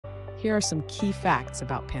Here are some key facts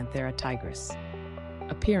about Panthera tigris.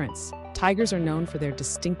 Appearance. Tigers are known for their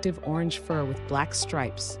distinctive orange fur with black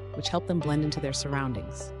stripes, which help them blend into their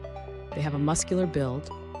surroundings. They have a muscular build,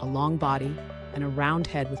 a long body, and a round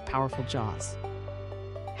head with powerful jaws.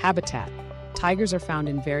 Habitat. Tigers are found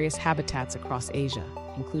in various habitats across Asia,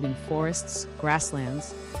 including forests,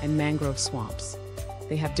 grasslands, and mangrove swamps.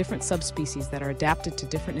 They have different subspecies that are adapted to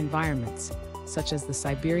different environments, such as the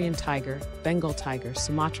Siberian tiger, Bengal tiger,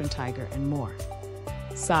 Sumatran tiger, and more.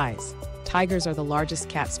 Size. Tigers are the largest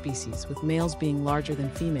cat species, with males being larger than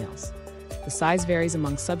females. The size varies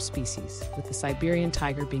among subspecies, with the Siberian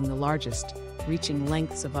tiger being the largest, reaching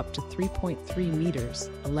lengths of up to 3.3 meters,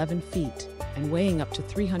 11 feet, and weighing up to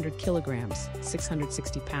 300 kilograms,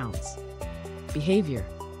 660 pounds. Behavior.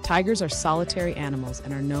 Tigers are solitary animals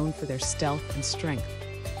and are known for their stealth and strength.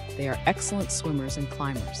 They are excellent swimmers and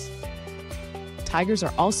climbers. Tigers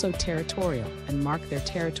are also territorial and mark their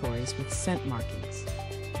territories with scent markings.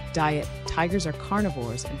 Diet. Tigers are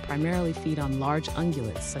carnivores and primarily feed on large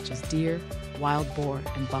ungulates such as deer, wild boar,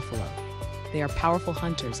 and buffalo. They are powerful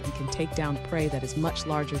hunters and can take down prey that is much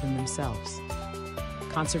larger than themselves.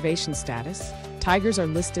 Conservation status. Tigers are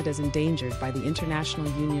listed as endangered by the International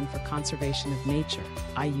Union for Conservation of Nature,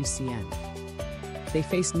 IUCN. They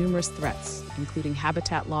face numerous threats, including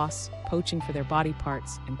habitat loss, poaching for their body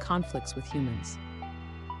parts, and conflicts with humans.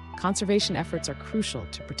 Conservation efforts are crucial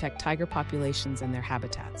to protect tiger populations and their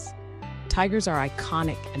habitats. Tigers are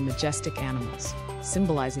iconic and majestic animals,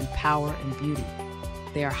 symbolizing power and beauty.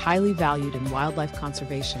 They are highly valued in wildlife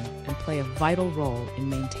conservation and play a vital role in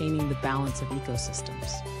maintaining the balance of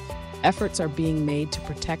ecosystems. Efforts are being made to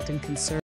protect and conserve